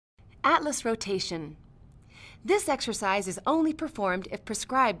Atlas rotation. This exercise is only performed if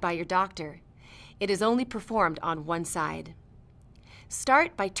prescribed by your doctor. It is only performed on one side.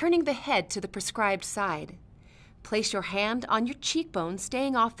 Start by turning the head to the prescribed side. Place your hand on your cheekbone,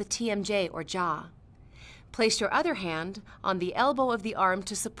 staying off the TMJ or jaw. Place your other hand on the elbow of the arm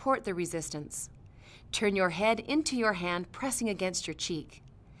to support the resistance. Turn your head into your hand, pressing against your cheek.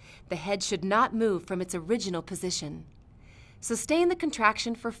 The head should not move from its original position. Sustain the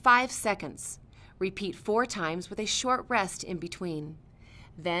contraction for 5 seconds. Repeat 4 times with a short rest in between.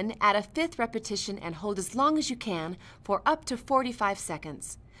 Then add a 5th repetition and hold as long as you can for up to 45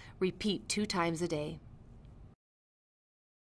 seconds. Repeat 2 times a day.